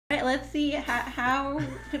Alright, let's see how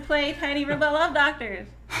to play Tiny Robot Love Doctors.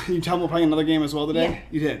 You tell them we're playing another game as well today? Yeah.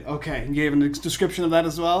 You did? Okay. You gave a description of that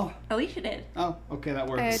as well? Alicia did. Oh, okay, that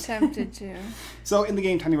works. I attempted to. So in the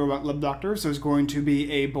game Tiny Robot Love Doctors, there's going to be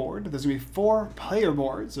a board. There's going to be 4 player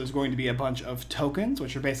boards. There's going to be a bunch of tokens,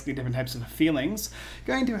 which are basically different types of feelings.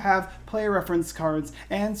 Going to have player reference cards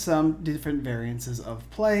and some different variances of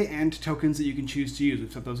play and tokens that you can choose to use.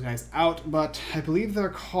 We've set those guys out, but I believe they're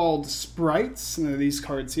called sprites. And they're these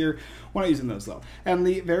cards here. We're not using those though. And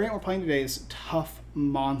the variant we're playing today is Tough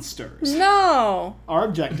Monsters. No! Our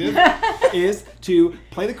objective is to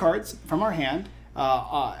play the cards from our hand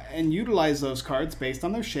and utilize those cards based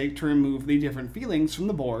on their shape to remove the different feelings from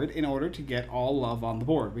the board in order to get all love on the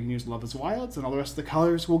board. We can use love as wilds, and all the rest of the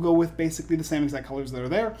colors will go with basically the same exact colors that are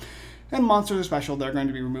there. And monsters are special. They're going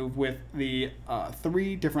to be removed with the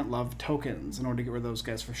 3 different love tokens in order to get rid of those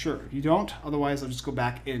guys for sure. If you don't, otherwise they'll just go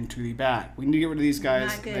back into the bag. We need to get rid of these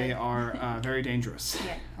guys. They are very dangerous.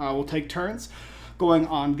 Yeah. We'll take turns going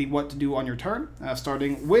on the what to do on your turn,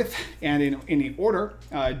 starting with, and in any order,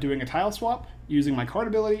 doing a tile swap, using my card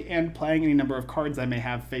ability, and playing any number of cards I may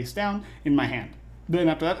have face down in my hand. Then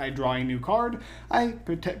after that, I draw a new card, I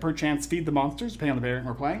perchance feed the monsters, depending on the variant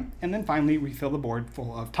we're playing, and then finally refill the board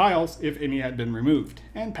full of tiles, if any had been removed,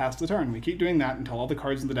 and pass the turn. We keep doing that until all the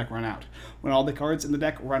cards in the deck run out. When all the cards in the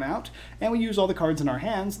deck run out, and we use all the cards in our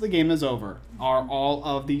hands, the game is over. Are all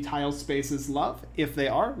of the tile spaces love? If they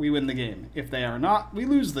are, we win the game. If they are not, we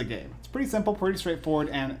lose the game. It's pretty simple, pretty straightforward,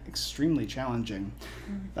 and extremely challenging.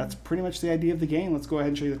 That's pretty much the idea of the game. Let's go ahead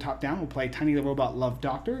and show you the top down. We'll play Tiny Robot Love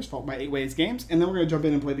Doctors, followed by 8 Ways Games, and then we're going to jump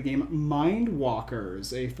in and play the game Mind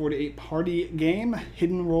Walkers, a 4 to 8 party game,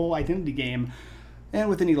 hidden role identity game, and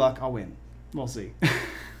with any luck, I'll win. We'll see.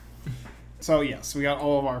 So yes, we got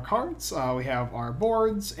all of our cards, we have our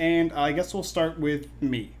boards, and I guess we'll start with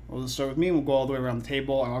me. We'll just start with me, and we'll go all the way around the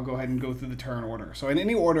table, and I'll go ahead and go through the turn order. So in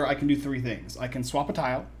any order, I can do 3 things. I can swap a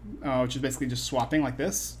tile, which is basically just swapping like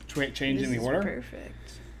this, changing the order. Perfect.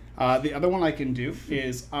 The other one I can do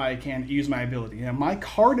is I can use my ability. Now, my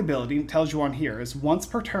card ability tells you on here is once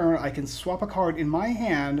per turn, I can swap a card in my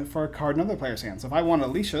hand for a card in another player's hand. So if I want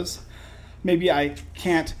Alicia's, maybe I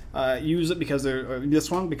can't use it because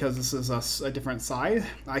this one, because this is a different side.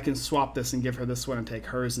 I can swap this and give her this one and take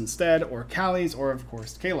hers instead, or Callie's, or of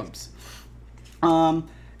course Caleb's.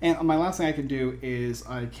 And my last thing I can do is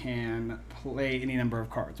I can play any number of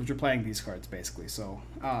cards, which are playing these cards basically. So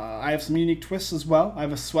I have some unique twists as well. I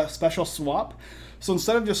have a special swap. So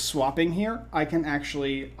instead of just swapping here, I can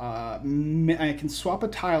actually I can swap a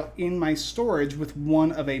tile in my storage with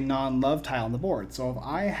one of a non-love tile on the board. So if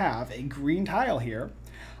I have a green tile here,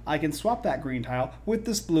 I can swap that green tile with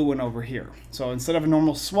this blue one over here. So instead of a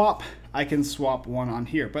normal swap, I can swap one on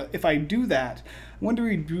here. But if I do that, I'm going to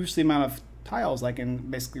reduce the amount of tiles I can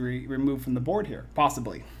basically remove from the board here,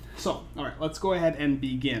 possibly. So, all right, let's go ahead and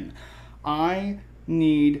begin. I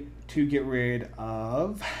need to get rid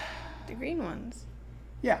of The green ones.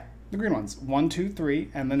 Yeah, the green ones. 1, 2, 3,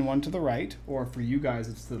 and then 1 to the right, or for you guys,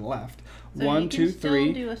 it's to the left. So 1, 2,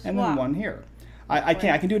 3, and then 1 here. I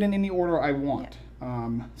can do it in any order I want.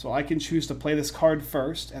 Yeah. So I can choose to play this card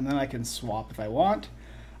first, and then I can swap if I want.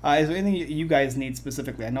 Is there anything you guys need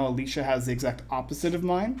specifically? I know Alicia has the exact opposite of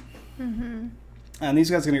mine. Mm-hmm. And these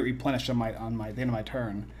guys are going to get replenished on the end of my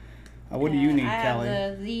turn. What do you need, Callie? I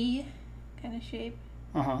have the Z kind of shape.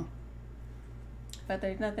 Uh-huh. But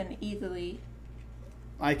there's nothing easily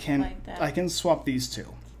I can like that. I can swap these two.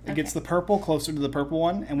 It gets the purple closer to the purple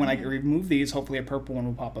one, and when I remove these, hopefully a purple one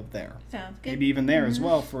will pop up there. Sounds good. Maybe even there as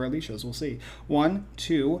well for Alicia's. We'll see. 1,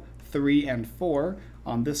 2, 3, and 4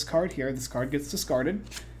 on this card here. This card gets discarded.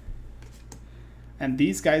 And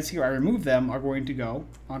these guys here, I remove them, are going to go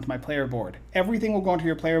onto my player board. Everything will go onto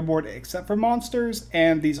your player board except for monsters,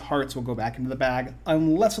 and these hearts will go back into the bag.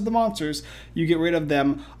 Unless with the monsters, you get rid of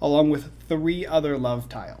them along with 3 other love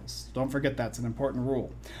tiles. Don't forget that's an important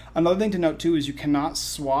rule. Another thing to note too is you cannot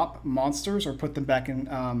swap monsters or put them back in,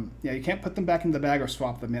 you can't put them back in the bag or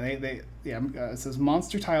swap them. It says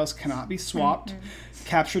monster tiles cannot be swapped.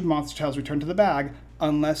 Captured monster tiles return to the bag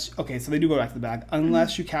unless, so they do go back to the bag,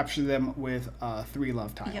 unless you capture them with 3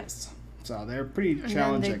 love tiles. Yep. So they're pretty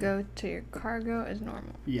challenging. And then they go to your cargo as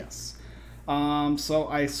normal. Yes. So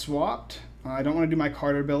I swapped. I don't want to do my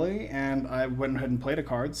card ability, and I went ahead and played a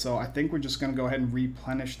card, so I think we're just going to go ahead and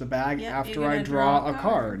replenish the bag after I draw a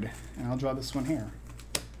card. And I'll draw this one here.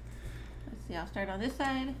 Let's see, I'll start on this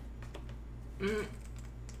side.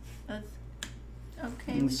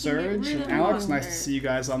 Okay. And Surge and Alex, nice to see you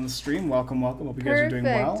guys on the stream. Welcome, welcome. Hope you guys are doing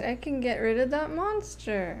well. I can get rid of that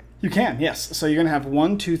monster. You can, yes. So you're going to have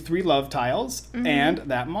 1, 2, 3 love tiles and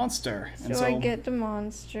that monster. And So I get the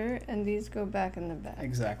monster, and these go back in the bag.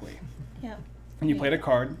 Exactly. Yep. And you played a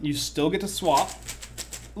card. You still get to swap.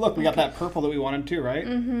 Look, we got that purple that we wanted too, right?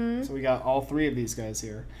 Mm-hmm. So we got all 3 of these guys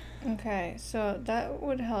here. Okay, so that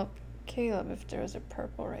would help Caleb if there was a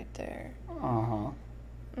purple right there. Uh-huh.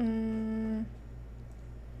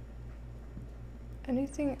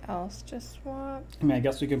 Anything else to swap? I mean, I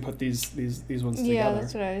guess we can put these ones together. Yeah,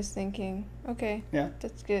 that's what I was thinking. Okay. Yeah.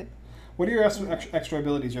 That's good. What are your extra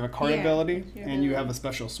abilities? You have a card Yeah, ability, that's your and you ability. have a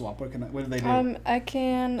special swap. What do they do? I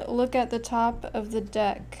can look at the top of the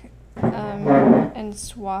deck and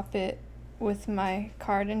swap it with my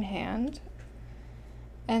card in hand.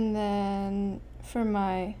 And then for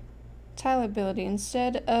my tile ability,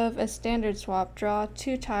 instead of a standard swap, draw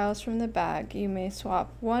 2 tiles from the bag. You may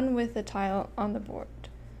swap one with a tile on the board.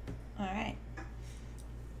 All right.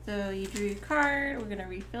 So you drew your card. We're gonna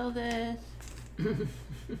refill this. All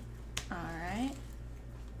right.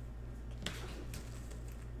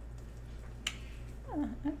 Oh,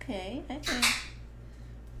 okay. I think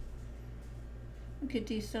we could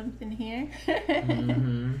do something here.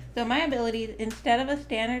 So my ability, instead of a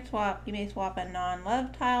standard swap, you may swap a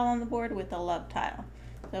non-love tile on the board with a love tile.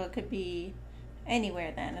 So it could be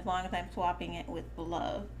anywhere then, as long as I'm swapping it with the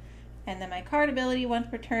love. And then my card ability, once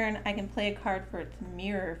per turn, I can play a card for its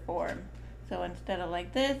mirror form. So instead of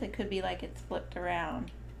like this, it could be like it's flipped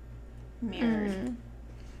around, mirrored,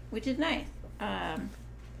 which is nice. But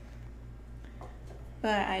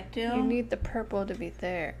I don't... You need the purple to be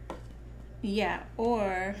there. Yeah,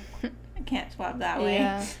 or I can't swap that way.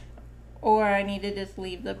 Yeah. Or I need to just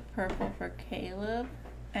leave the purple for Caleb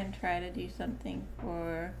and try to do something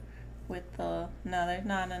with the... No, there's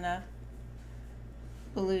not enough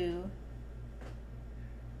blue.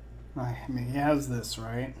 I mean, he has this,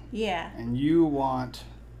 right? Yeah. And you want...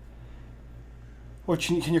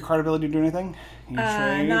 Can your card ability do anything? Can you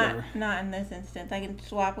trade not in this instance. I can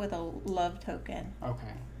swap with a love token.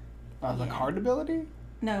 Okay. The card ability?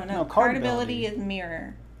 No, card ability is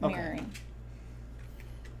mirroring. Okay.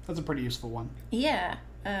 That's a pretty useful one. Yeah.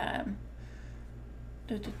 I'm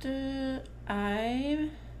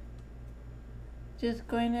just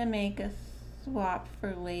going to make a swap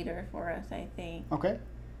for later for us, I think. Okay.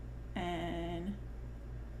 And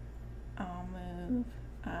I'll move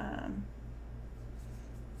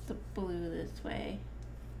the blue this way.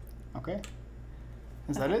 Okay.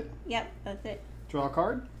 Is that it? Yep, that's it. Draw a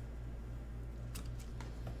card.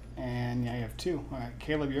 And yeah, you have 2. All right,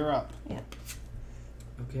 Caleb, you're up. Yep.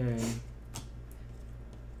 Okay.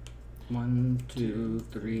 1, 2,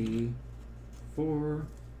 3, 4.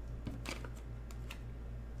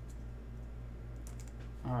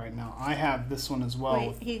 All right, now I have this one as well.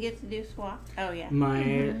 Wait, he gets to do swap? Oh, yeah.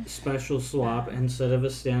 My special swap, instead of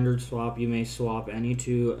a standard swap, you may swap any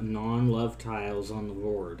 2 non-love tiles on the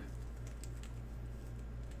board.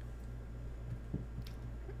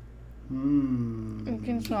 You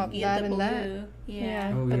can swap Get that the and blue. that.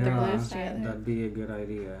 Yeah. Oh, put the yeah. blues together. That'd be a good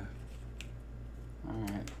idea. All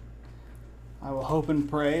right. I will hope and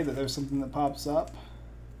pray that there's something that pops up.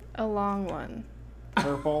 A long one.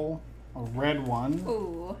 Purple, a red one,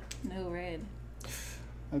 Ooh, no red.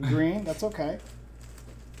 a green. That's okay.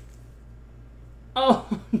 Oh,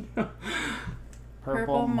 no.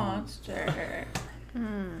 Purple monster.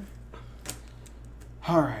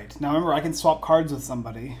 All right. Now remember, I can swap cards with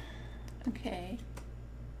somebody. Okay.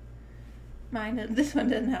 This one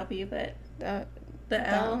doesn't help you, but That the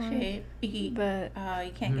L one. shape. But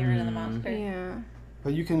You can't get rid of the monster. yeah.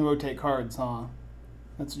 But you can rotate cards, huh?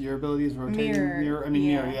 That's your ability is rotating. Mirror, Mirror.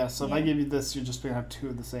 yeah, Yeah. So if I yeah. give you this, you're just gonna have 2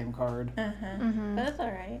 of the same card. But that's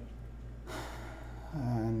all right.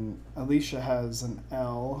 And Alicia has an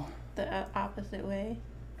L. The opposite way.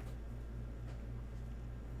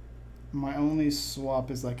 My only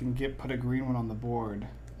swap is I can put a green one on the board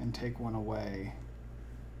and take one away.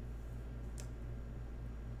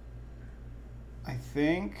 I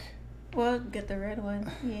think Well, get the red one.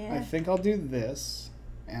 Yeah. I think I'll do this,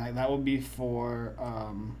 and that will be for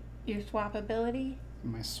Your swap ability?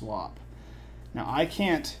 my swap. Now I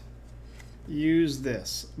can't use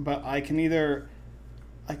this, but I can either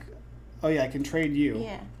I can trade you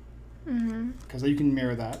Yeah. because you can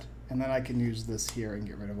mirror that, and then I can use this here and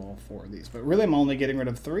get rid of all 4 of these. But really, I'm only getting rid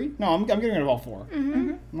of 3. No, I'm getting rid of all 4.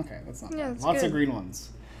 Okay, that's not Yeah, bad. that's Lots of good. green ones,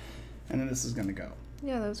 and then this is gonna go.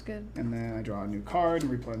 Yeah, that was good. And then I draw a new card and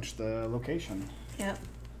replenish the location. Yep.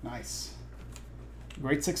 Nice.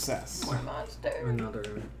 Great success. More monster.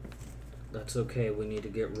 Another That's okay. We need to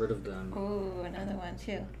get rid of them. Oh, another one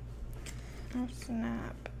too. Oh,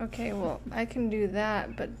 snap. Okay, well, I can do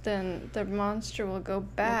that, but then the monster will go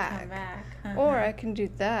back. We'll come back. Or I can do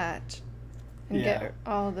that and Yeah. get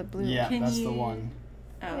all the blue. Yeah, Can that's the you- one.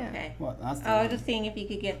 Oh, Yeah. okay. What? That's the I was one. just seeing if you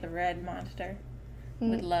could get the red monster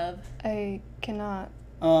with N- love. I cannot.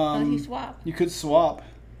 Oh, you Um, swap. you could swap.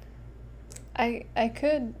 I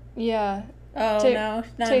could, yeah. Oh, Take- no.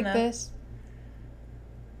 None Take though. this.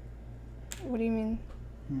 What do you mean?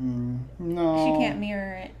 No. She can't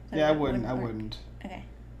mirror it. so Yeah, I that wouldn't. I work. wouldn't. Okay.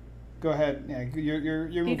 Go ahead. Yeah, your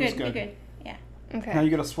You're move is good. good. You're good. Yeah. Okay. Now you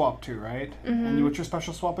get a swap too, right? And Mhm. what's your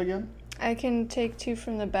special swap again? I can take 2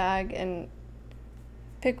 from the bag and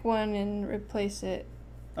pick one and replace it.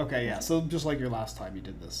 Okay, yeah. So just like your last time you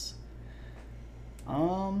did this.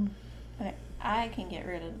 Okay. I can get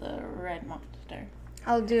rid of the red monster.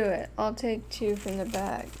 I'll do it. I'll take 2 from the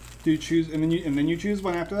bag. Do you choose and then you choose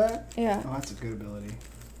one after that? Yeah. Oh, that's a good ability.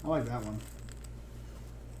 I like that one.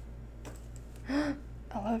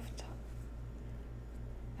 I love it.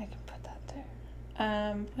 I can put that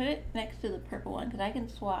there. Put it next to the purple one because I can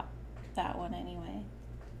swap that one anyway.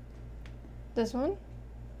 This one?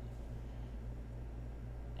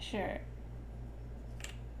 Sure.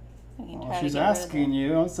 I can Well, try to she's get rid of asking it. you.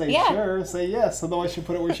 Don't say Yeah. sure. Say yes. Otherwise, she'll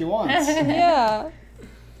put it where she wants. Yeah.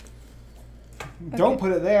 Don't Okay.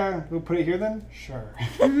 put it there. We'll put it here then. Sure.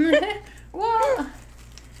 Well,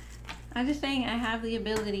 I'm just saying I have the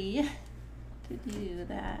ability to do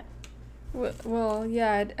that. Well,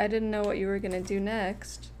 yeah, I didn't know what you were going to do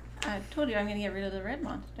next. I told you I'm going to get rid of the red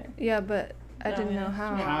monster. Yeah, but I So didn't I'm know gonna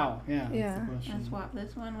how. swap. How? Yeah. That's Yeah. the I'll question. swap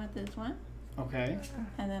this one with this one, Okay.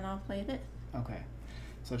 and then I'll play this. Okay.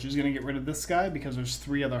 So she's gonna get rid of this guy because there's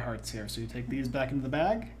 3 other hearts here. So you take these back into the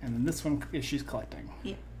bag, and then this one is she's collecting.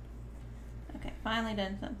 Okay, finally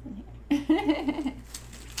done something here.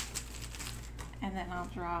 And then I'll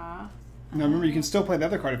draw. Now remember, you can still play the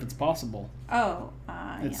other card if it's possible. Oh,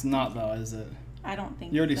 It's yeah. not though, is it? I don't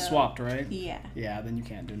think You already so. swapped, right? Yeah. Yeah, then you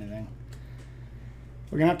can't do anything.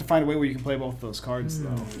 We're gonna have to find a way where you can play both those cards,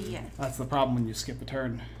 though. Yeah. That's the problem when you skip a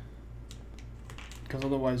turn. Because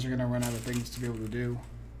otherwise, you're gonna run out of things to be able to do.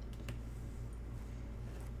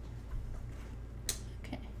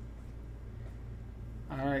 Okay.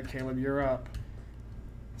 All right, Caleb, you're up.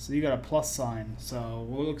 So you got a plus sign. So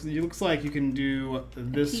it looks like you can do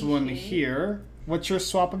this one T-shape. here. What's your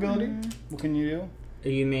swap ability? What can you do?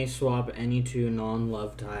 You may swap any 2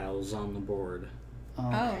 non-love tiles on the board. Oh,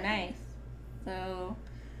 nice. So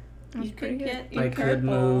That's you pretty could good. get your I could purple.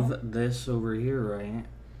 move this over here, right?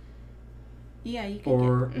 Yeah, you could.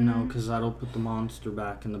 Or no, Mhm. because that'll put the monster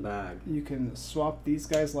back in the bag. You can swap these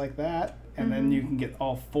guys like that, and then you can get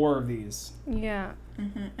all 4 of these. Yeah.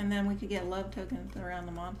 And then we could get love tokens around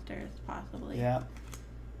the monsters, possibly. Yeah.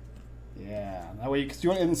 Yeah. That way, because you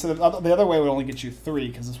want instead of the other way would only get you 3,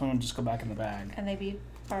 because this one would just go back in the bag. And they'd be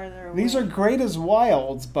farther away. These are great as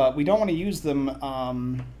wilds, but we don't want to use them.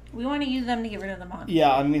 We want to use them to get rid of the monsters.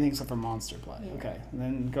 Yeah, on anything except for monster play. Yeah. Okay, and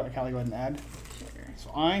then Callie, go ahead and add. Sure.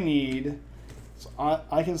 So I need. So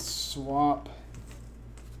I can swap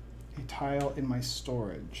a tile in my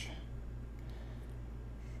storage.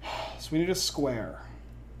 So we need a square.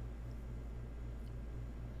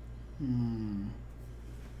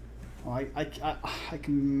 Well, I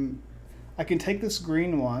can take this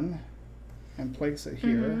green one and place it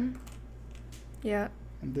here, Yeah.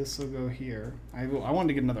 and this will go here. I wanted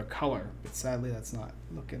to get another color, but sadly that's not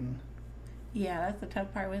looking. Yeah, that's the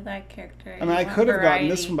tough part with that character. I mean, I could have gotten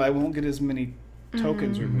this one, but I won't get as many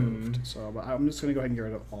tokens removed. So but I'm just going to go ahead and get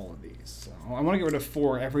rid of all of these. So I want to get rid of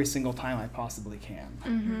 4 every single time I possibly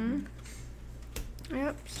can.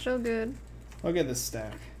 Yep, still good. Look at this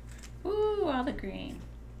stack. Ooh, all the green.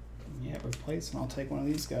 Yeah, replace, and I'll take one of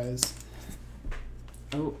these guys.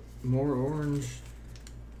 Oh, more orange.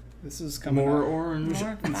 This is coming More out. orange.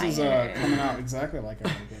 More This is fire. coming out exactly like I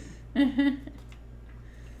like it.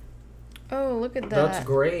 Oh, look at that. That's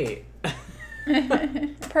great.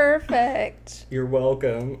 Perfect. You're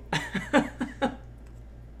welcome.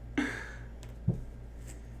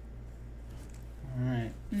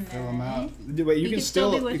 Alright, fill them out. Nice. Wait, you can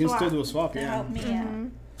still do a you can swap still do a swap, to yeah. help me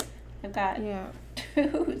out. I've got Yeah.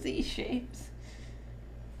 2 Z shapes.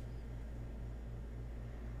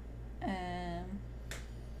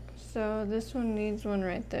 So this one needs one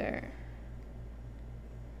right there.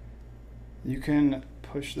 You can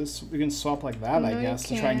push this. You can swap like that, I No, you guess,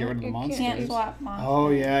 to try and get rid of the can't. You monsters. Can't swap monsters. Oh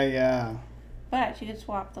yeah, yeah, But you could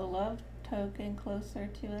swap the love token closer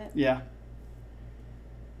to it. yeah.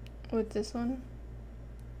 With this one?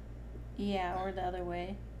 Yeah, or the other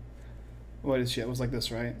way. What is she? It was like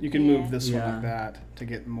this, right? You can move this one like that to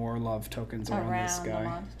get more love tokens around this guy.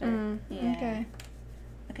 The monster. Yeah. Okay.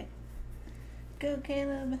 Okay. Go,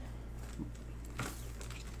 Caleb.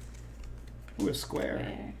 Ooh, a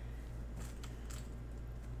square.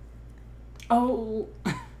 Oh.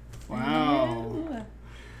 Wow.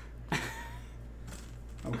 Ooh.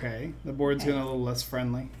 Okay, the board's getting a little less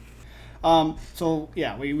friendly. So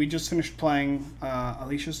yeah, we just finished playing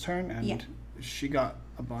Alicia's turn, and she got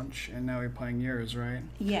a bunch, and now we're playing yours, right?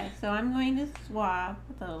 Yeah, so I'm going to swap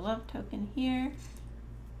the love token here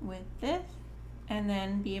with this, and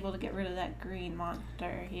then be able to get rid of that green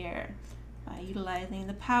monster here by utilizing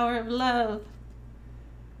the power of love.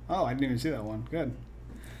 Oh, I didn't even see that one. Good.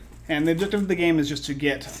 And the objective of the game is just to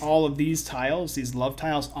get all of these tiles, these love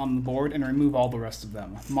tiles, on the board and remove all the rest of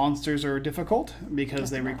them. Monsters are difficult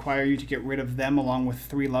because they require you to get rid of them along with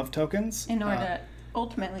 3 love tokens. In order to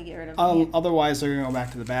ultimately get rid of them. Otherwise, they're going to go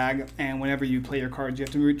back to the bag, and whenever you play your cards, you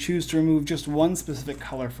have to choose to remove just one specific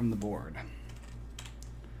color from the board.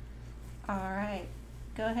 Alright.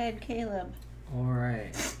 Go ahead, Caleb.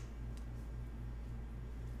 Alright.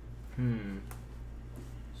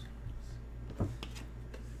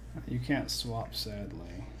 You can't swap,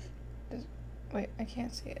 sadly. Wait, I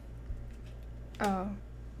can't see it. Oh,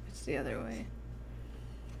 it's the other way.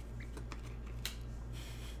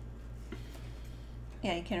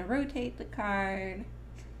 Yeah, you can rotate the card,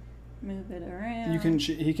 move it around. You can.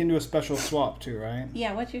 He can do a special swap too, right?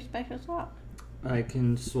 Yeah, what's your special swap? I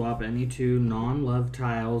can swap any 2 non-love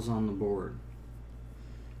tiles on the board.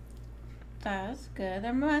 That's good.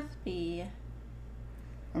 There must be.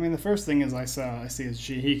 I mean, the first thing is I see is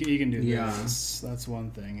he can do Yeah. this. That's one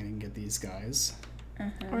thing, and he can get these guys.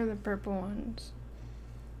 Or the purple ones.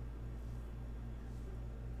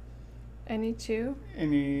 Any 2?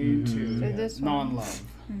 Any two So this one. non-love.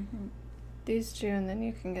 These 2, and then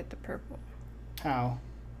you can get the purple. How?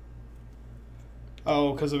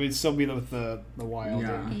 Oh, because it would still be with the wild.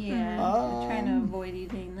 Yeah. Yeah, I'm trying to avoid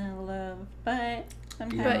using the love, but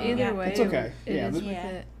sometimes. But either way, It's okay. it Yeah, is but- with Yeah.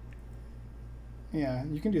 it. Yeah,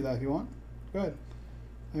 you can do that if you want. Good.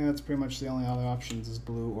 I think that's pretty much the only other options is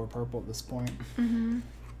blue or purple at this point.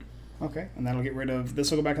 Okay, and that'll get rid of...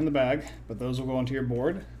 This will go back in the bag, but those will go onto your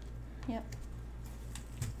board. Yep.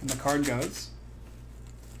 And the card goes.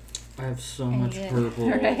 I have so much Yeah. purple.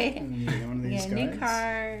 Right. And then you get one of these Yeah, guys. new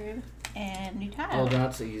card and new tile. Oh,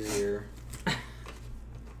 that's easier.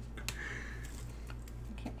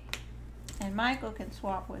 Okay. And Michael can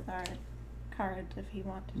swap with our cards if he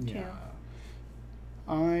wanted to. Yeah.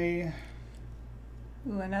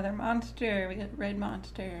 Ooh, another monster. We got red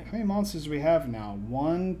monster. How many monsters do we have now?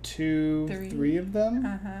 1, 2, 3 of them?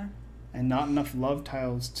 Uh-huh. And not enough love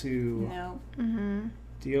tiles to No.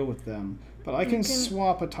 deal with them. But I can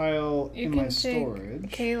swap a tile in my storage.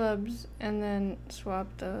 Take Caleb's and then swap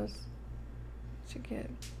those to get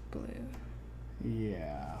blue.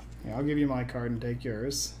 Yeah. I'll give you my card and take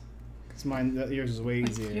yours. Because yours is way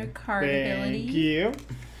What's easier. your card Thank ability? you.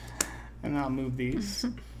 And I'll move these.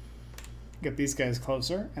 Get these guys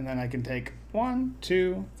closer. And then I can take 1,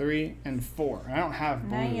 2, 3, and 4. And I don't have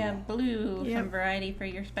blue. Now you have blue, Yep. some variety for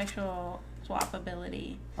your special swap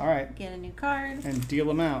ability. Alright. Get a new card. And deal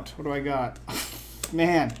them out. What do I got?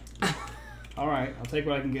 Man. Alright, I'll take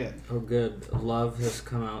what I can get. Oh, good. Love has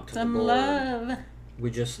come out to Some the board. love. We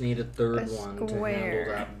just need a third A one to square.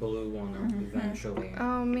 handle that blue one eventually.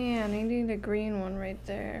 Oh man, I need a green one right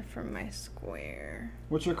there for my square.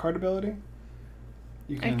 What's your card ability?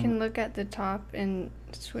 You I can look at the top and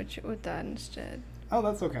switch it with that instead. Oh,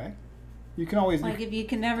 that's okay. You can always... Like if you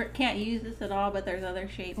can't use this at all, but there's other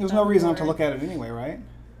shapes. There's on no the reason not to board. look at it anyway, right?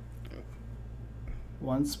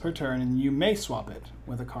 Once per turn, and you may swap it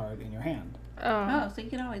with a card in your hand. Oh, so you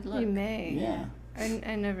can always look. You may. Yeah.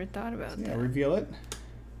 I never thought about Yeah, that. reveal it.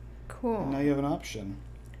 Cool. And now you have an option.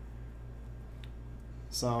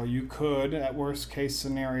 So you could, at worst case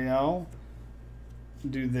scenario,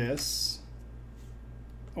 do this.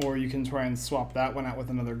 Or you can try and swap that one out with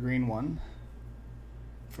another green one.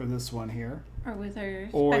 For this one here. Or with her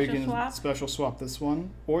Or you special can swap. special swap this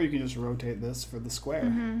one. Or you can just rotate this for the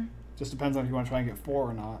square. Just depends on if you want to try and get 4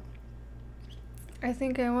 or not. I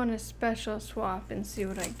think I want a special swap and see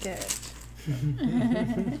what I get.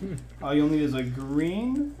 All you'll need is a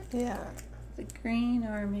green. Yeah. The green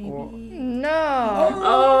or maybe No.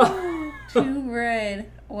 Oh! 2 red.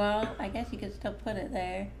 Well, I guess you could still put it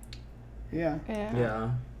there. Yeah. Yeah.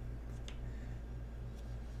 Yeah.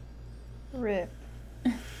 Rip.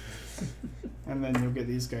 And then you'll get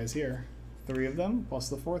these guys here. 3 of them, plus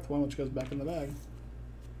the 4th one, which goes back in the bag.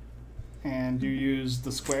 And you use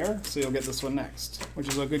the square, so you'll get this one next, which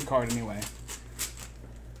is a good card anyway.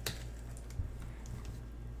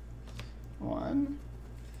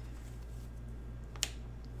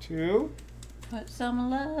 2. Put some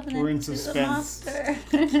love We're in next to the suspense. monster.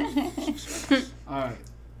 Alright.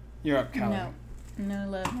 You're up, Callie. No. No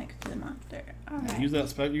love next to the monster. Yeah, Alright. use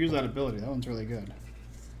that ability. That one's really good.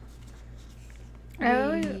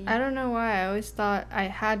 I don't know why. I always thought I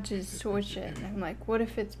had to switch it. I'm like, what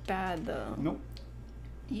if it's bad though? Nope.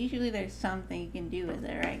 Usually there's something you can do with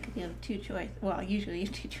it, right? Because you have 2 choices. Well, usually you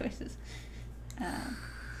have 2 choices.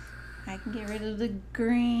 I can get rid of the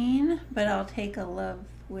green, but I'll take a love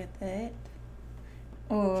with it.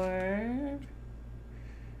 Or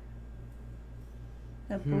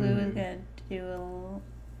the blue is going to do a...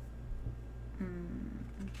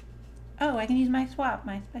 Oh, I can use my swap,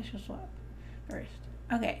 my special swap first.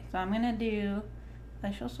 Okay, so I'm going to do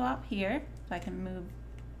special swap here, so I can move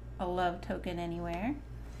a love token anywhere.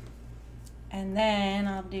 And then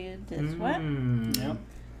I'll do this one. Yep.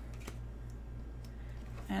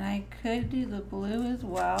 And I could do the blue as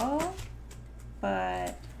well,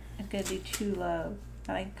 but it's going to do 2 love.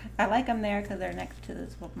 I like them there because they're next to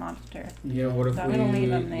this monster. Yeah, what if So I'm gonna leave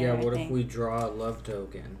them there, what I if think. we draw a love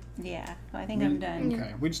token? Yeah, so I think I'm done.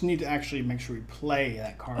 Okay. We just need to actually make sure we play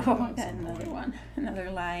that card. Oh, I at got some another point. one.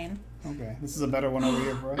 Another lion. Okay. This is a better one over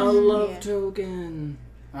here for us. A love Yeah. token.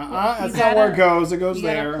 That's not where it goes. It goes You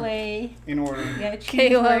gotta there play. in order. You gotta choose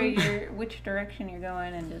Caleb. which direction you're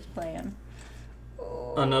going and just play them.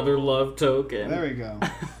 Another love token. There we go.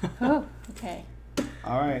 Oh, okay.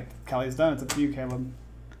 All right. Callie's done. It's up to you, Caleb.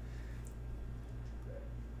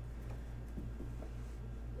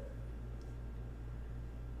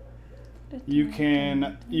 You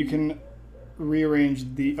can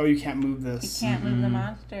rearrange the... Oh, you can't move You this. can't move the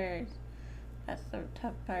monsters. That's the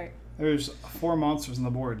tough part. There's 4 monsters on the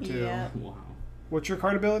board, too. Yeah. Wow. What's your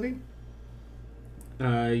card ability?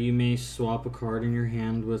 You may swap a card in your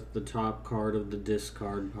hand with the top card of the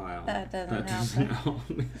discard pile. That doesn't help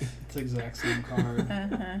me. It's the exact same card.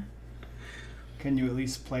 Uh-huh. Can you at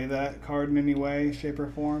least play that card in any way, shape, or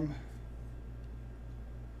form?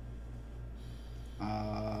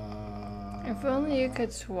 If only you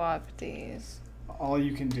could swap these. All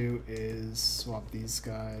you can do is swap these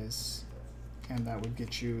guys, and that would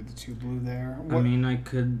get you the 2 blue there. I mean, I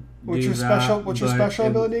could What's do your that, special? What's your but special it-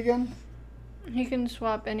 ability again? You can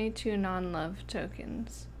swap any 2 non-love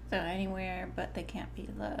tokens. So anywhere, but they can't be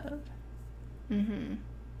love. Mm-hmm.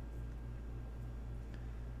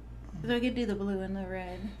 So I could do the blue and the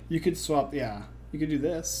red. You could swap. Yeah, you could do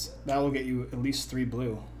this. That will get you at least 3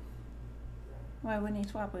 blue. Why wouldn't he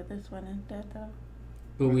swap with this one instead, though?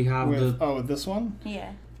 But we have With, the... with this one.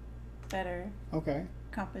 Yeah. Better Okay.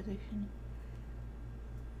 composition.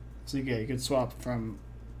 So you could swap from.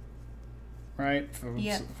 Right from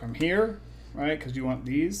Yep. from here. Right, because you want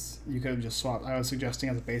these. You could have just swapped. I was suggesting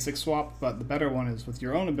as a basic swap, but the better one is with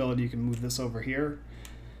your own ability. You can move this over here,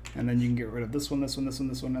 and then you can get rid of this one, this one, this one,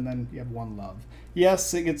 this one, and then you have 1 love.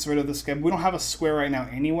 Yes, it gets rid of this guy. We don't have a square right now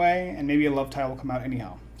anyway, and maybe a love tile will come out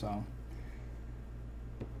anyhow. So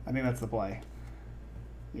I think that's the play.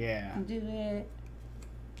 Yeah. Do it.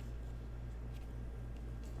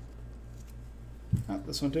 Oh,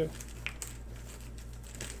 this one too.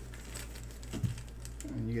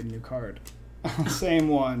 And you get a new card. Same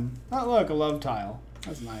one. Oh, look, a love tile.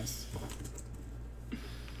 That's nice.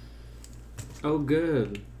 Oh,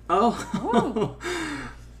 good. Oh!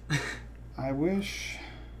 I wish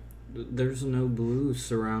There's no blue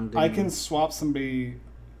surrounding... I can swap somebody.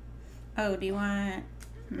 Oh, do you want...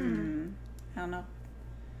 I don't know.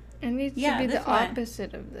 It needs Yeah, to be this the one.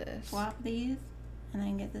 opposite of this. Swap these, and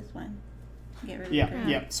then get this one. Get rid of the Yeah, green.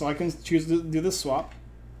 yeah. So I can choose to do this swap.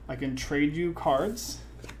 I can trade you cards.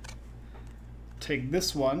 Take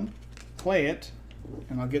this one, play it,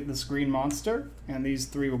 and I'll get this green monster, and these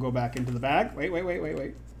 3 will go back into the bag. Wait.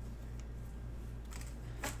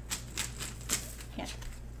 Yeah.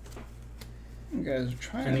 You guys are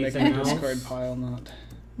trying to Anything make a else? discard pile not.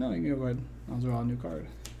 No, you can go ahead. I'll draw a new card.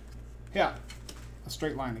 Yeah. A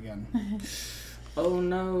straight line again. Oh,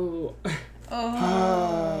 no.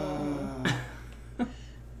 Oh.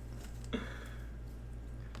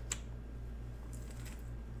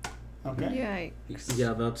 Okay. Yikes.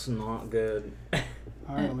 Yeah, that's not good.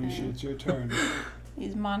 All right, Alicia, it's your turn.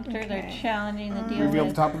 These monsters are Okay. challenging to deal Reveal the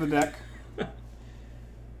with. top of the deck.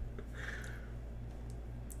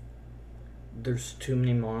 There's too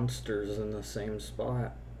many monsters in the same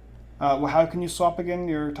spot. Well, how can you swap again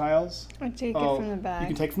your tiles? I take Oh, it from the bag. You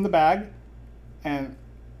can take from the bag, and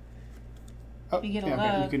You get a yeah, love.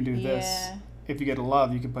 okay, you can do this. Yeah. If you get a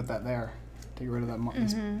love, you can put that there. Take rid of that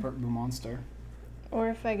this Mhm. blue monster. Or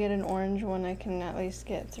if I get an orange one, I can at least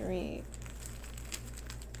get 3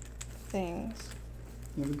 things.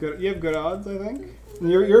 You have good odds, I think.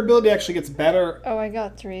 Your ability actually gets better. Oh, I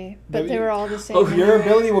got 3, but they were all the same. Oh, Your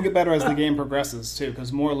ability will get better as the game progresses too,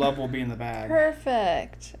 because more love will be in the bag.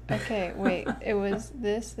 Perfect. Okay, wait. It was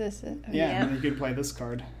this. Okay. Yeah, and then you can play this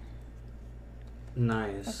card.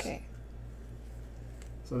 Nice. Okay.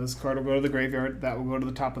 So this card will go to the graveyard. That will go to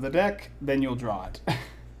the top of the deck. Then you'll draw it.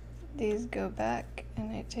 These go back,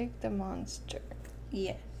 and I take the monster.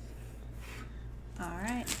 Yes. All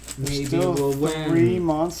right. Maybe Still we'll win. 3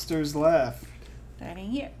 monsters left.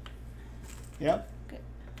 Starting here. Yep.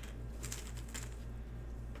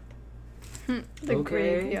 The Okay.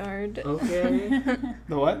 graveyard. Okay.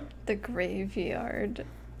 The what? The graveyard.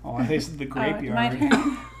 Oh, I think it's the Oh, graveyard. it's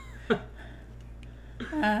my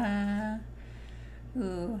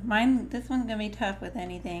turn. Mine. This one's gonna be tough with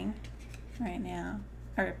anything right now,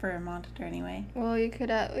 or for a monster anyway. Well, you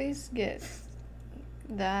could at least get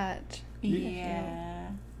that. Yeah.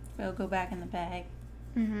 We'll go back in the bag.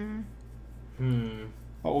 Mm-hmm.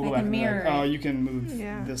 Oh, we'll go I back can to mirror that. Oh, it. you can move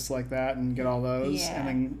Yeah. this like that and get all those, Yeah. and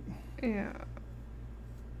then. Yeah.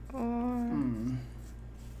 Or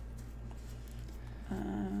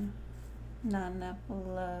Not enough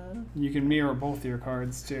love. You can mirror both your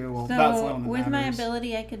cards too. Well, So that's the one that with my matters.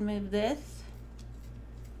 ability, I could move this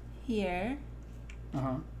here,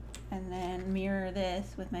 Uh-huh. and then mirror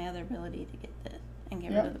this with my other ability to get this and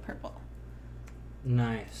get Yep. rid of the purple.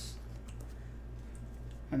 Nice.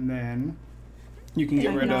 And then you can I get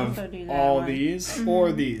can rid of also do that all one. these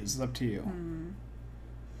or these. It's up to you.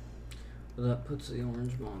 That puts the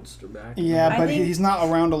orange monster back. Yeah, I but think- he's not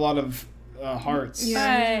around a lot of hearts.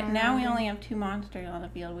 Yeah. But now we only have 2 monsters on the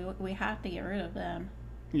field. We have to get rid of them.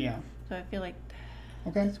 Yeah. So I feel like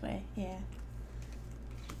Okay. this way, yeah.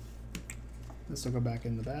 This will go back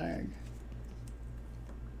in the bag.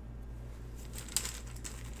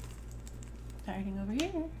 Starting over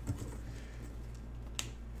here.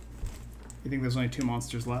 You think there's only 2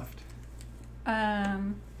 monsters left? I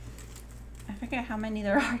forget how many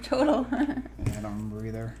there are total. Yeah, I don't remember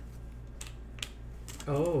either.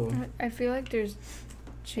 Oh. I feel like there's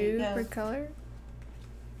There you 2 go. per color.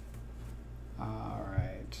 All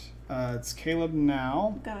right. It's Caleb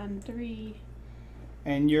now. Gotten 3.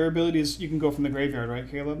 And your ability is you can go from the graveyard, right,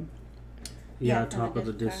 Caleb? Yeah, Yeah, top from of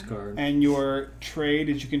the the discard. And your trade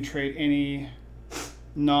is you can trade any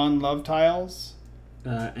non-love tiles.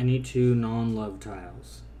 Any 2 non-love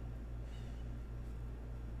tiles.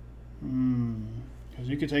 Because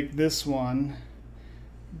you could take this one,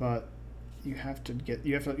 but you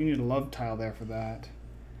need a love tile there for that.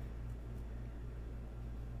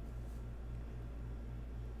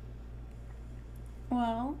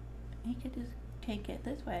 Well, he could just take it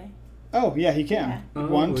this way. Oh yeah, he can. Yeah. Oh,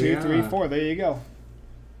 1, 2, 3, yeah. 4. There you go.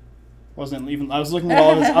 Wasn't even. I was looking at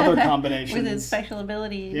all his other combinations. With his special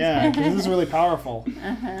abilities. Yeah, 'cause this is really powerful.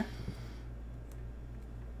 Uh-huh.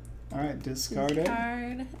 All right, discard it.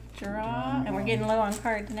 Discard, draw, and we're getting low on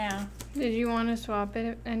cards now. Did you want to swap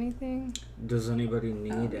it? Anything? Does anybody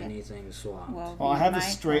need Oh, yeah. anything swapped? Well, I have my a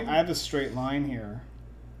straight. phone. I have a straight line here.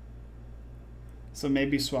 So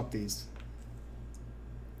maybe swap these.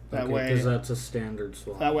 That Okay, way. because that's a standard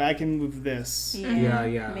swap. That way I can move this,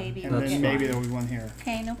 Yeah. Maybe. and we'll then get- maybe fine. there'll be one here.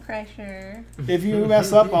 Okay, no pressure. If you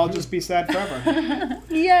mess up, I'll just be sad forever.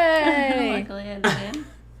 Yay! Luckily I didn't.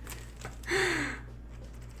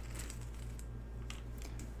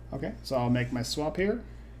 Okay, so I'll make my swap here.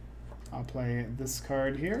 I'll play this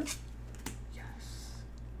card here. Yes.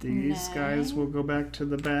 These guys will go back to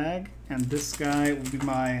the bag, and this guy will be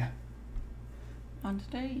my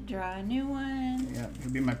Monster, you draw a new one.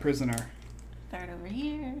 he'll be my prisoner. Start over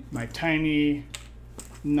here. My tiny,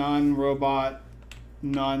 non-robot,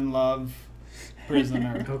 non-love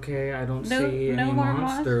prisoner. Okay, I don't No, see no any more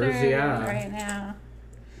monsters. monsters Yeah. right now.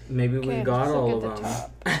 Maybe Okay, we got let's all look of at the them.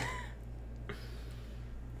 top.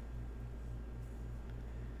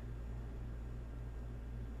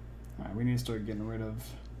 Alright, we need to start getting rid of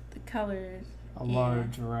The colors. a Yeah.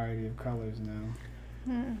 large variety of colors now.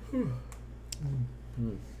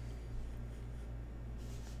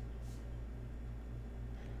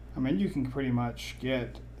 I mean, you can pretty much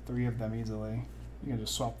get 3 of them easily. You can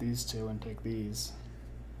just swap these 2 and take these.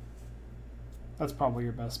 That's probably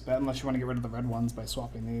your best bet, unless you want to get rid of the red ones by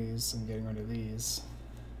swapping these and getting rid of these.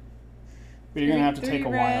 But you're going to have to take a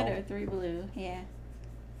Three red while. or 3 blue, yeah.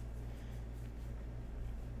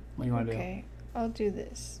 What do you want to Okay, I'll do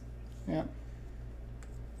this. do? Yeah.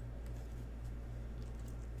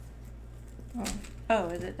 Oh, Oh,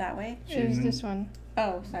 is it that way? it was She's this one.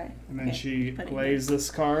 Oh, sorry. And then Okay, she put it plays this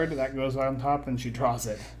card, that goes on top, and she draws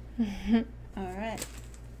it. here. Alright.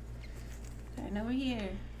 Starting over here.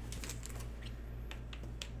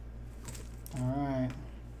 Alright.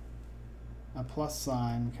 A plus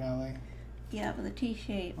sign, Kelly. Yeah, with a T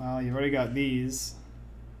shape. Well, you've already got these.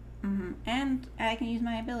 And I can use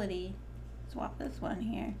my ability. Swap this one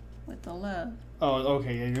here with the love. Oh,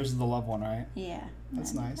 okay. Yeah, yours is the love one, right? Yeah.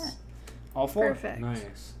 That's nice. That. All 4? Perfect.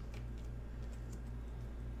 Nice.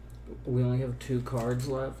 We only have 2 cards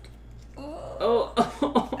left. Oh.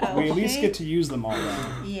 We at least get to use them all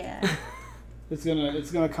though. Yeah. It's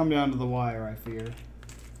gonna come down to the wire, I fear.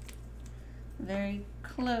 Very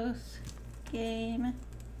close game.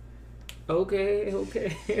 Okay.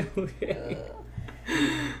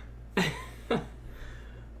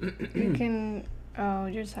 You can. Oh,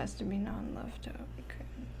 yours has to be non-love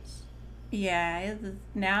tokens. Yeah,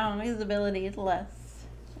 now his ability is less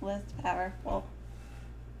powerful.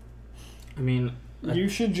 I mean, You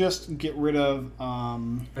should just get rid of.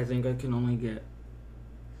 I think I can only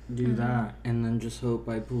do that, and then just hope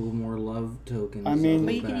I pull more love tokens. I mean-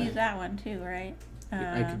 But you could use that one too, right?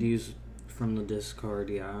 I could use from the discard,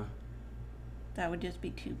 yeah. That would just be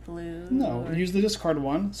 2 blue. No, or- use the discard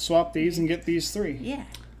one. Swap these and get these 3. Yeah.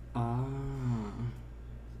 Ah.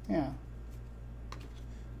 Yeah.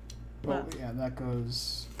 Well, Well- yeah, that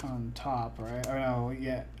goes on top, right? Or no,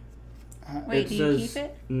 yeah. Wait, do you keep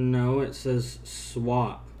it? No, it says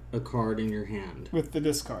swap a card in your hand. With the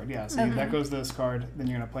discard, yeah. So that goes to the discard. Then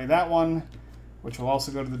you're gonna play that one, which will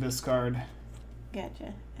also go to the discard.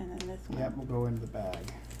 Gotcha. And then this one. Yep, will go into the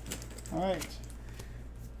bag. All right.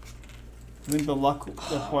 I think the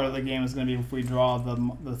part of the game is gonna be if we draw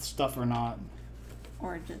the stuff or not.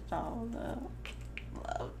 Or just all the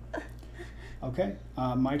love. Okay,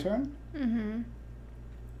 my turn.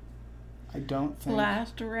 I don't think.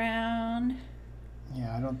 Last round.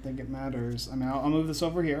 Yeah, I don't think it matters. I mean, I'll move this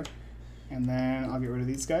over here, and then I'll get rid of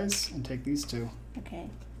these guys and take these 2, Okay.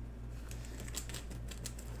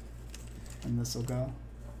 and this will go.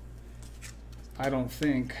 I don't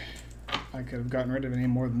think I could have gotten rid of any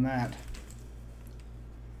more than that.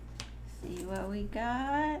 See what we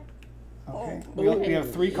got. Okay, Oh. we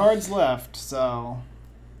have 3 cards left, so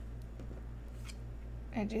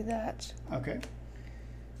I do that. okay,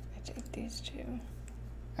 I take these 2.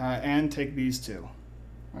 and take these 2.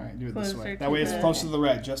 All right, do it this Closer way. to That way it's the- close to the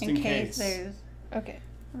red, just in In case case. there's Okay.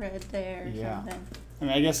 red there or Yeah. something. I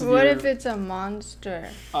mean, I guess if What you're, if it's a monster?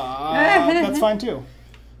 that's fine too.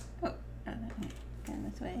 Going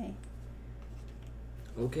this way.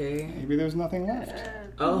 Okay. Maybe there's nothing left.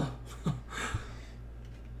 Oh.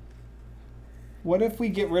 What if we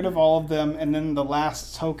get rid of all of them and then the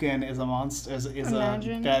last token is a monster? Is a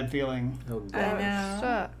Imagine. bad feeling? Oh, I God. know.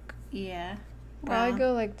 Suck. Yeah. Probably Well,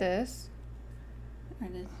 go like this. or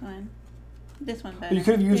this one. This one better. You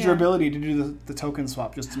could have used your Yeah. ability to do the token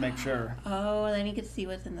swap just to make sure. Oh, then you could see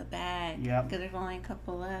what's in the bag. Yep. Because there's only a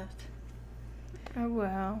couple left. Oh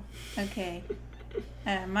well. Okay.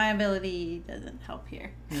 My ability doesn't help here.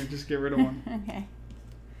 Yeah, just get rid of one. Okay.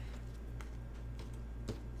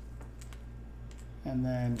 And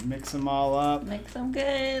then mix them all up. Makes them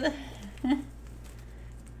good.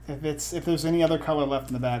 If there's any other color left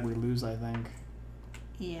in the bag, we lose, I think,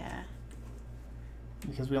 Yeah.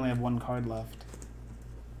 because we only have 1 card left.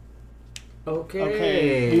 Okay.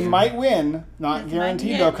 Okay, we might win. Not This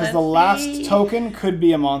guaranteed might- though, yeah, because the let's last see. token could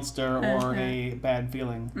be a monster or Uh-huh. a bad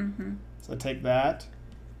feeling. Mm-hmm. So take that.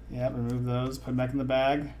 Yeah, remove those. Put them back in the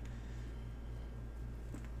bag.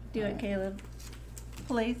 Do it, Caleb.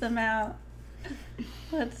 Place them out.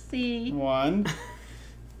 Let's see. 1,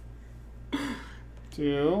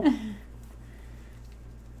 2,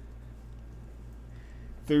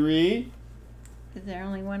 3, Is there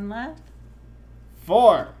only one left?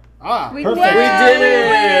 4. Ah, We perfect. did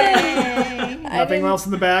it! Nothing else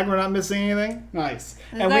in the bag. We're not missing anything. Nice.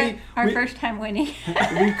 This is our first time winning.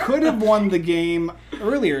 we could have won the game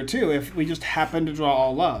earlier too if we just happened to draw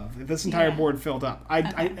all love. If this entire Yeah. board filled up, I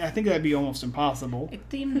think that'd be almost impossible. It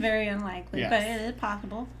seems very unlikely, Yes. but it is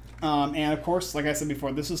possible. And of course, like I said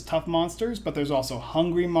before, this is tough monsters, but there's also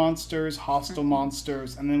hungry monsters, hostile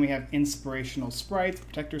monsters, and then we have inspirational sprites,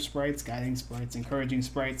 protector sprites, guiding sprites, encouraging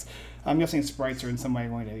sprites. I'm guessing sprites are in some way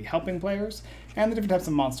going to be helping players, and the different types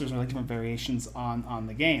of monsters are like different variations on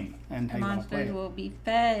the game and how you want to play Monsters it. will be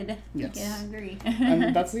fed. Yes. You get hungry.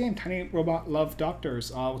 And that's the game, Tiny Robot Love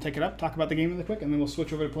Doctors. We'll take it up, talk about the game really quick, and then we'll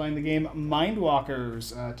switch over to playing the game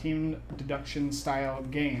Mindwalkers, team deduction style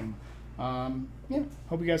game. Yeah,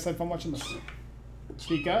 hope you guys had fun watching this.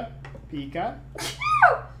 Pika, Pika.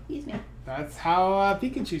 Excuse me. That's how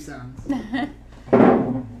Pikachu sounds.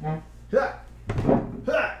 Ha!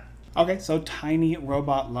 Ha! Okay, so Tiny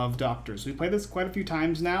Robot Love Doctors. We played this quite a few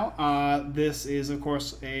times now. This is, of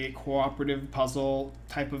course, a cooperative puzzle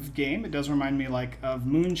type of game. It does remind me of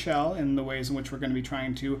Moonshell in the ways in which we're going to be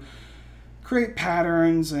trying to create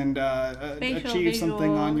patterns and achieve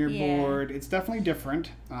something on your board. It's definitely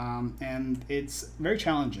different, and it's very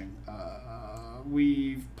challenging.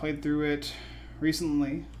 We've played through it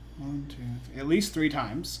recently, at least 3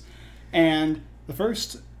 times, and the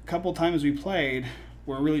first couple times we played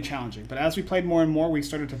were really challenging. But as we played more and more, we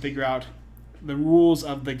started to figure out the rules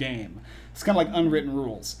of the game. It's kind of like unwritten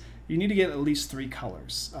rules. You need to get at least 3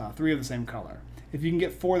 colors, 3 of the same color. If you can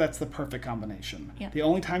get 4, that's the perfect combination. Yep. The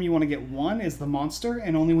only time you want to get 1 is the monster,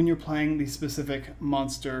 and only when you're playing the specific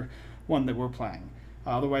monster one that we're playing.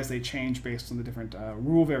 Otherwise, they change based on the different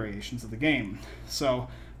rule variations of the game. So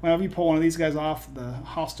whenever you pull one of these guys off, the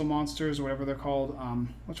hostile monsters or whatever they're called,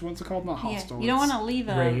 which one's it called? Not hostile. You don't want to leave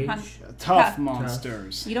them. Tough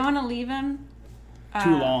monsters. You don't want to leave them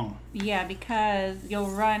too long. Yeah, because you'll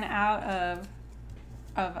run out of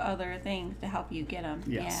other things to help you get them.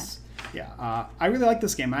 Yes. Yeah, I really like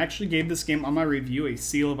this game. I actually gave this game on my review a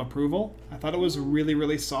seal of approval. I thought it was really,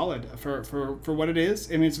 really solid for what it is.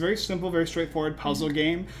 I mean, it's very simple, very straightforward puzzle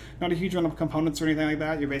game. Not a huge amount of components or anything like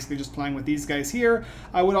that. You're basically just playing with these guys here.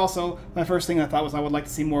 I would also, my first thing I thought was I would like to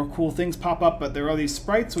see more cool things pop up, but there are these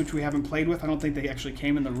sprites which we haven't played with. I don't think they actually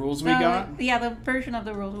came in the rules we got. Yeah, the version of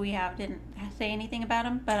the rules we have didn't say anything about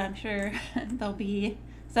them, but I'm sure there'll be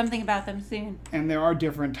something about them soon. And there are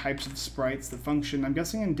different types of sprites that function, I'm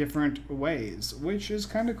guessing, in different ways, which is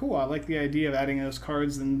kind of cool. I like the idea of adding those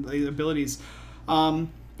cards and the abilities.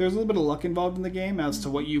 There's a little bit of luck involved in the game as to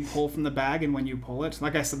what you pull from the bag and when you pull it.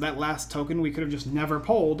 Like I said, that last token, we could have just never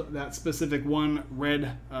pulled that specific one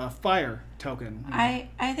red fire token. I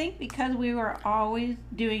think because we were always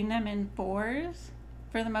doing them in 4s,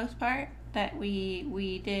 for the most part, that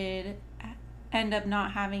we did end up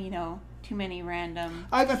not having, too many random.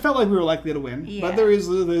 I felt like we were likely to win, but there is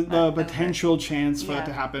the potential chance for that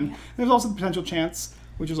to happen. Yeah. There's also the potential chance,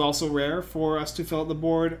 which is also rare, for us to fill out the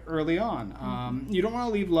board early on. You don't want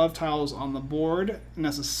to leave love tiles on the board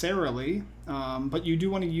necessarily, but you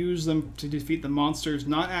do want to use them to defeat the monsters,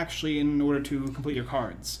 not actually in order to complete your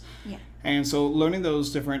cards. Yeah. And so learning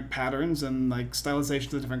those different patterns and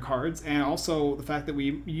stylizations of different cards, and also the fact that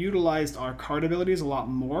we utilized our card abilities a lot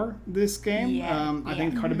more this game. I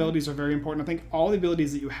think card abilities are very important. I think all the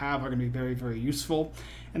abilities that you have are going to be very, very useful.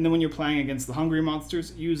 And then when you're playing against the hungry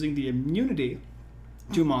monsters, using the immunity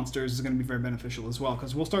to monsters is going to be very beneficial as well,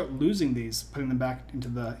 because we'll start losing these, putting them back into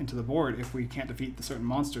the board if we can't defeat the certain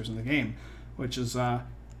monsters in the game, which is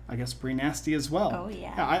I guess pretty nasty as well. Oh,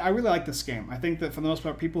 yeah. I really like this game. I think that for the most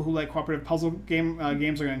part, people who like cooperative puzzle games are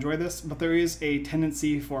going to enjoy this, but there is a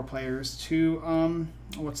tendency for players to,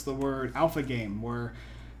 what's the word, alpha game, where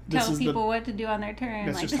this tell is people what to do on their turn.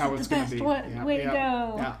 That's just how it's going to be. Way to go.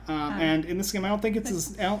 Yeah. And in this game, I don't think I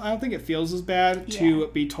don't think it feels as bad to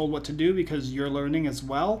be told what to do, because you're learning as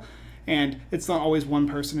well. And it's not always one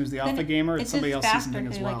person who's the alpha gamer; it's somebody else sees something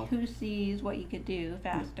as well. Who sees what you could do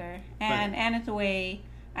faster, and it's a way.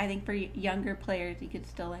 I think for younger players, you could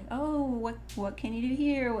still what can you do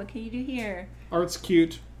here? What can you do here? Art's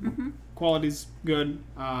cute. Quality's good.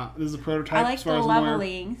 This is a prototype. I like as far the as I'm aware.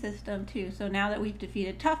 leveling system too. So now that we've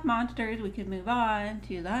defeated tough monsters, we can move on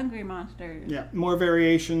to the hungry monsters. Yeah, more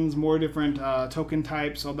variations, more different token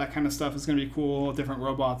types, all that kind of stuff is going to be cool. Different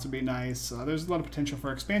robots would be nice. There's a lot of potential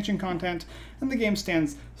for expansion content, and the game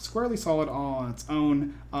stands squarely solid all on its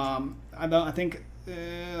own. I think.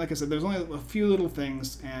 Like I said, there's only a few little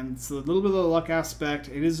things, and it's a little bit of the luck aspect.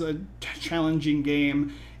 It is a challenging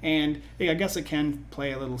game, and I guess it can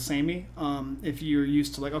play a little samey if you're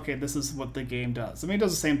used to okay, this is what the game does. I mean, it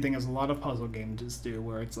does the same thing as a lot of puzzle games do,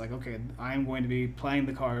 where it's okay, I'm going to be playing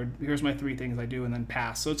the card, here's my 3 things I do, and then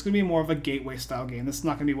pass. So it's going to be more of a gateway style game. This is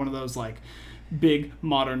not going to be one of those big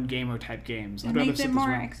modern gamer type games. It makes it more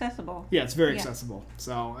accessible. Yeah, it's very accessible.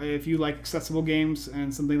 So if you like accessible games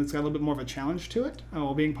and something that's got a little bit more of a challenge to it,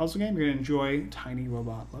 while being a puzzle game, you're going to enjoy Tiny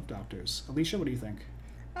Robot Love Doctors. Alicia, what do you think?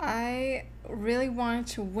 I really wanted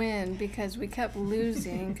to win because we kept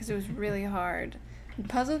losing because it was really hard.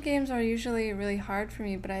 Puzzle games are usually really hard for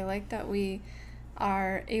me, but I like that we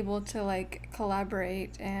are able to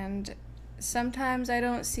collaborate, and sometimes I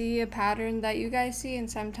don't see a pattern that you guys see, and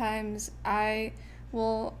sometimes I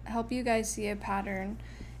will help you guys see a pattern.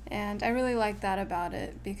 And I really like that about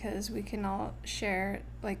it, because we can all share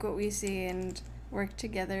what we see and work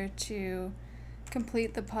together to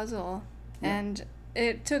complete the puzzle. Yeah. And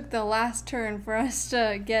it took the last turn for us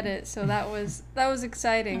to get it, so that was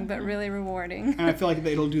exciting, but really rewarding. And I feel like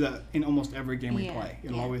it'll do that in almost every game we Yeah, play.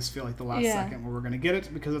 It'll yeah. always feel like the last Yeah. second where we're going to get it,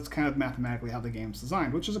 because it's kind of mathematically how the game's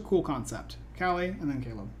designed, which is a cool concept. Callie, and then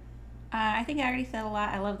Caleb. I think I already said a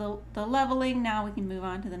lot. I love the leveling. Now we can move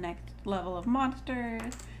on to the next level of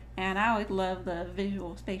monsters. And I always love the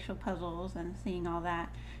visual spatial puzzles and seeing all that.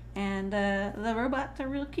 And the robots are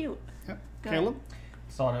real cute. Yep. Go Caleb?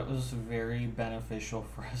 Thought it was very beneficial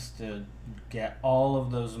for us to get all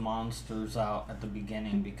of those monsters out at the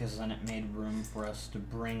beginning, because then it made room for us to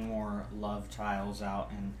bring more love tiles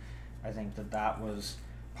out, and I think that was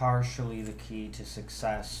partially the key to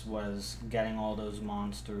success, was getting all those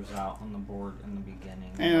monsters out on the board in the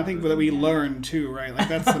beginning. And I think that we learn too, right? Like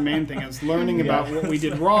that's the main thing, is learning about what we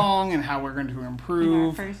did wrong and how we're going to In our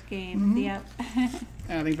improve. first game. Yep.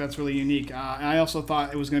 And I think that's really unique. And I also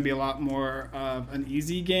thought it was going to be a lot more of an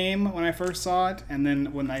easy game when I first saw it, and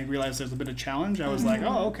then when I realized there's a bit of challenge, I was like,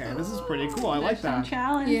 oh, okay, this is pretty cool. I like There's some that.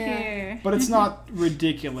 challenge Yeah. here. But it's not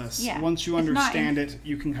ridiculous. Yeah, Once you it's not understand it,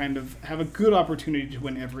 you can kind of have a good opportunity to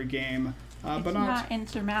win every game, It's but not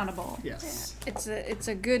insurmountable. Yes. It's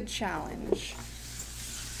a good challenge.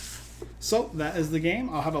 So that is the game.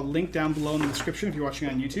 I'll have a link down below in the description if you're watching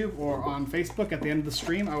on YouTube or on Facebook. At the end of the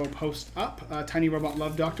stream, I will post up Tiny Robot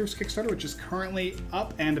Love Doctors Kickstarter, which is currently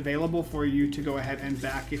up and available for you to go ahead and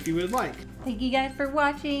back if you would like. Thank you guys for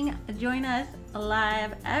watching. Join us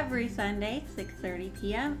live every Sunday, 6:30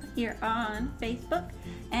 p.m. here on Facebook.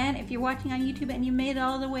 And if you're watching on YouTube and you made it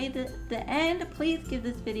all the way to the end, please give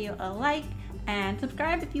this video a like and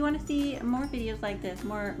subscribe if you want to see more videos like this,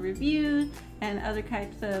 more reviews and other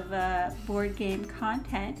types of board game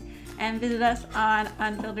content. And visit us on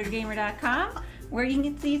unfilteredgamer.com, where you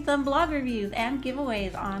can see some blog reviews and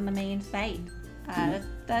giveaways on the main site.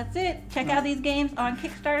 That's it. Check out these games on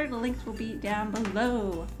Kickstarter. The links will be down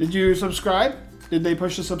below. Did you subscribe? Did they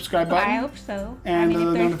push the subscribe button? I hope so. And I mean,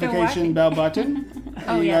 the if they're still notification watching. bell button?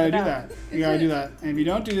 Oh, you yeah, gotta the do bell. that. You gotta do that. And if you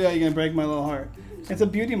don't do that, you're gonna break my little heart. It's a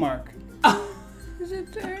beauty mark. Is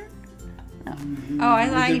it there? Oh, I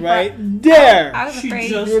thought Is you it right there. I was She afraid.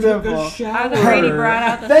 just Beautiful. took a shower. I was afraid he brought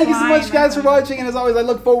out the Thank you so slime. much, guys, for watching. And as always, I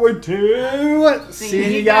look forward to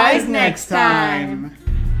seeing you guys next time.